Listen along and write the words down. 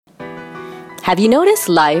Have you noticed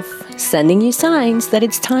life sending you signs that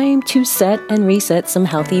it's time to set and reset some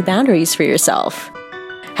healthy boundaries for yourself?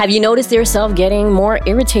 Have you noticed yourself getting more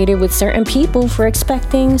irritated with certain people for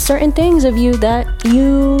expecting certain things of you that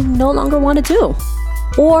you no longer want to do?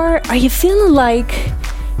 Or are you feeling like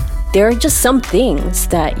there are just some things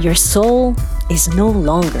that your soul is no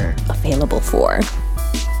longer available for?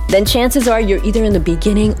 Then chances are you're either in the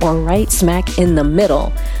beginning or right smack in the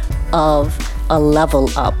middle of a level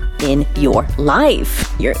up in your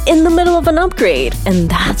life. You're in the middle of an upgrade, and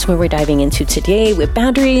that's what we're diving into today with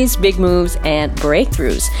boundaries, big moves, and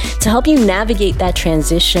breakthroughs to help you navigate that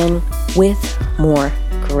transition with more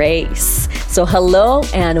grace. So hello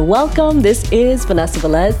and welcome. This is Vanessa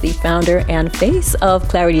Velez, the founder and face of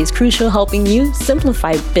Clarity is Crucial, helping you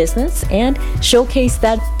simplify business and showcase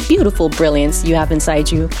that beautiful brilliance you have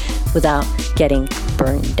inside you without getting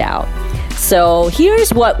burned out. So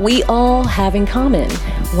here's what we all have in common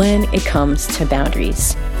when it comes to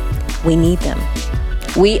boundaries. We need them.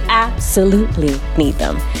 We absolutely need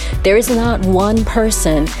them. There is not one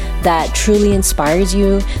person that truly inspires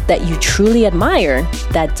you, that you truly admire,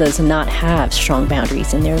 that does not have strong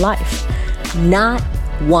boundaries in their life. Not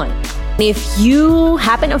one. If you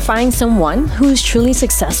happen to find someone who's truly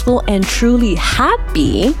successful and truly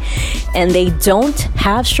happy and they don't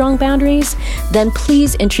have strong boundaries, then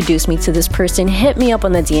please introduce me to this person. Hit me up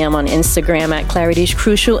on the DM on Instagram at Clarity is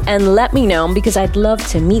Crucial and let me know, because I'd love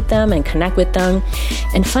to meet them and connect with them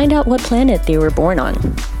and find out what planet they were born on.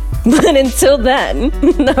 But until then,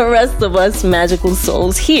 the rest of us magical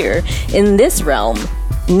souls here in this realm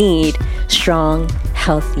need strong,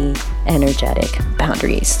 healthy, energetic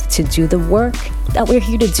boundaries to do the work that we're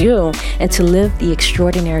here to do and to live the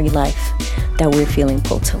extraordinary life that we're feeling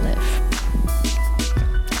pulled to live.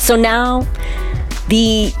 So now,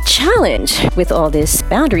 the challenge with all this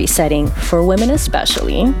boundary setting for women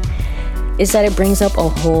especially is that it brings up a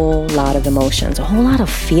whole lot of emotions, a whole lot of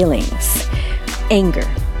feelings: anger,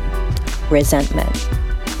 resentment,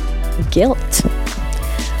 guilt,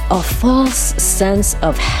 a false sense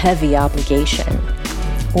of heavy obligation,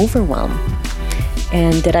 overwhelm.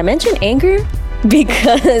 And did I mention anger?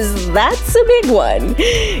 Because that's a big one.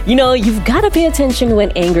 You know, you've got to pay attention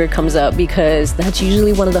when anger comes up, because that's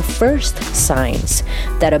usually one of the first signs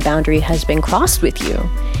that a boundary has been crossed with you.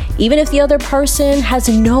 Even if the other person has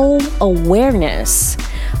no awareness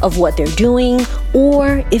of what they're doing,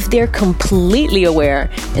 or if they're completely aware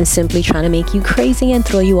and simply trying to make you crazy and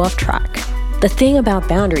throw you off track. The thing about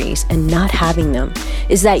boundaries and not having them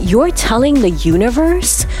is that you're telling the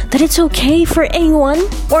universe that it's okay for anyone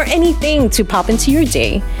or anything to pop into your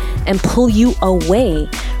day and pull you away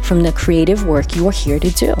from the creative work you're here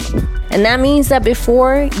to do. And that means that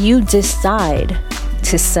before you decide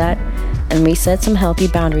to set and reset some healthy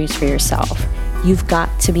boundaries for yourself, you've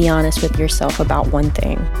got to be honest with yourself about one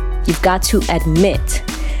thing. You've got to admit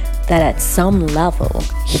that at some level,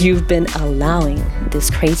 you've been allowing this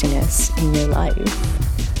craziness in your life.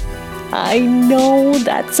 I know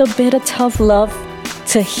that's a bit of tough love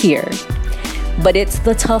to hear, but it's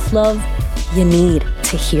the tough love you need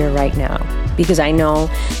to hear right now, because I know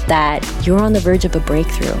that you're on the verge of a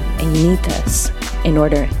breakthrough and you need this in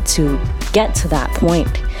order to get to that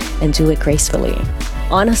point and do it gracefully.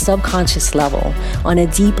 On a subconscious level, on a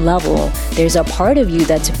deep level, there's a part of you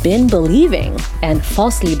that's been believing, and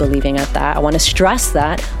falsely believing at that. I want to stress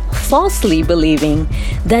that, falsely believing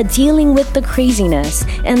that dealing with the craziness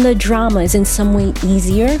and the drama is in some way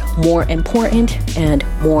easier, more important, and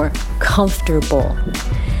more comfortable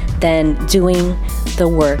than doing the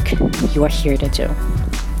work you're here to do.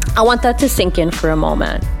 I want that to sink in for a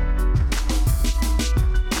moment.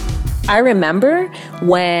 I remember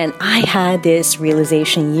when I had this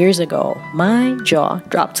realization years ago, my jaw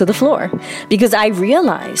dropped to the floor, because I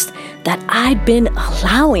realized that I'd been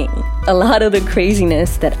allowing a lot of the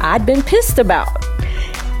craziness that I'd been pissed about.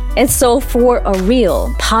 And so for a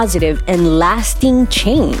real, positive, and lasting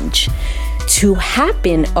change to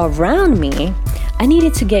happen around me, I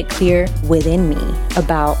needed to get clear within me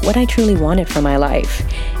about what I truly wanted for my life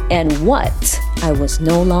and what I was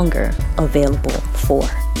no longer available for.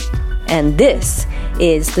 And this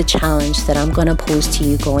is the challenge that I'm going to pose to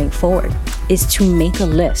you going forward, is to make a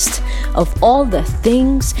list of all the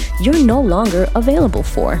things you're no longer available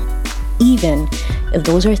for, even if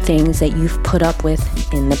those are things that you've put up with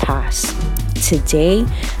in the past. Today,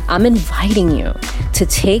 I'm inviting you to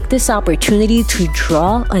take this opportunity to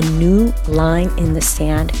draw a new line in the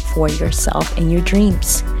sand for yourself and your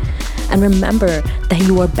dreams. And remember that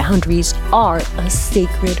your boundaries are a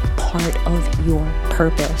sacred part of your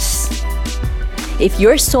purpose. If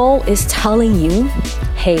your soul is telling you,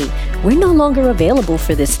 hey, we're no longer available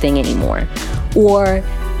for this thing anymore, or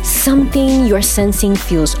something you're sensing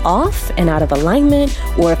feels off and out of alignment,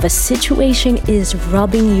 or if a situation is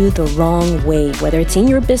rubbing you the wrong way, whether it's in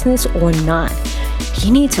your business or not,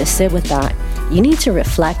 you need to sit with that. You need to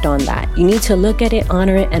reflect on that. You need to look at it,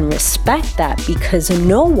 honor it, and respect that, because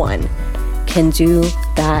no one can do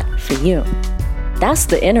that for you. That's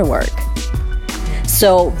the inner work.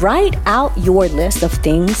 So write out your list of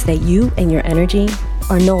things that you and your energy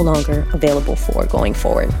are no longer available for going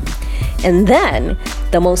forward. And then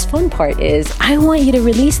the most fun part is I want you to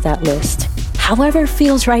release that list however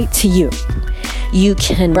feels right to you. You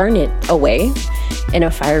can burn it away in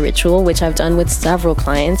a fire ritual, which I've done with several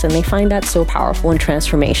clients, and they find that so powerful and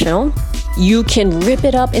transformational. You can rip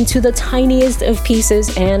it up into the tiniest of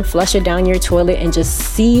pieces and flush it down your toilet and just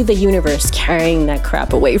see the universe carrying that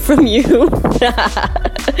crap away from you.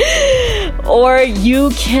 Or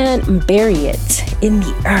you can bury it in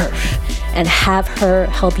the earth and have her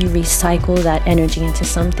help you recycle that energy into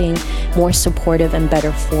something more supportive and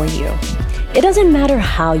better for you. It doesn't matter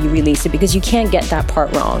how you release it, because you can't get that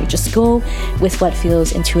part wrong. Just go with what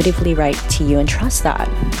feels intuitively right to you and trust that.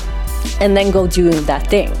 And then go do that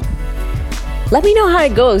thing. Let me know how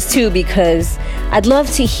it goes too, because I'd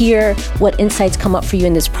love to hear what insights come up for you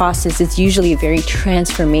in this process. It's usually a very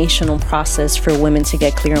transformational process for women to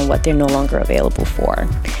get clear on what they're no longer available for.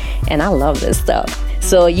 And I love this stuff.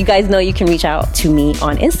 So you guys know you can reach out to me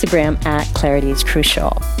on Instagram at Clarity is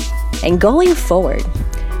Crucial. And going forward,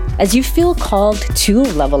 as you feel called to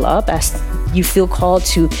level up, as you feel called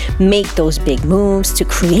to make those big moves, to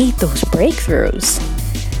create those breakthroughs,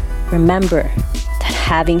 remember that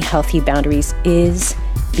having healthy boundaries is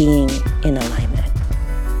being in alignment.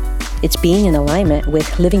 It's being in alignment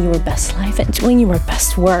with living your best life and doing your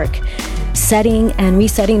best work. Setting and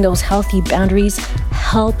resetting those healthy boundaries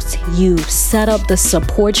helps you set up the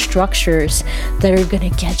support structures that are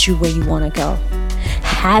going to get you where you want to go.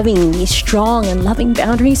 Having these strong and loving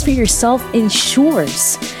boundaries for yourself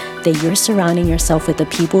ensures that you're surrounding yourself with the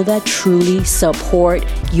people that truly support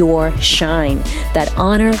your shine, that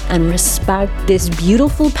honor and respect this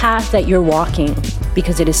beautiful path that you're walking,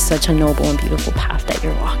 because it is such a noble and beautiful path that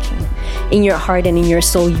you're walking. In your heart and in your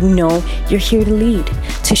soul, you know you're here to lead,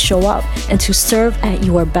 to show up, and to serve at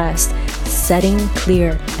your best. Setting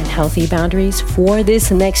clear and healthy boundaries for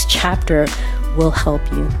this next chapter will help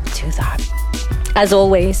you do that. As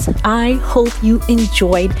always, I hope you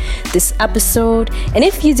enjoyed this episode. And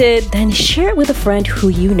if you did, then share it with a friend who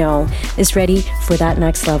you know is ready for that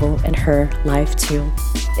next level in her life too.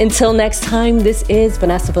 Until next time, this is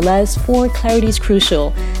Vanessa Velez for Clarity is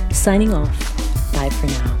Crucial, signing off. Bye for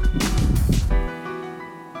now.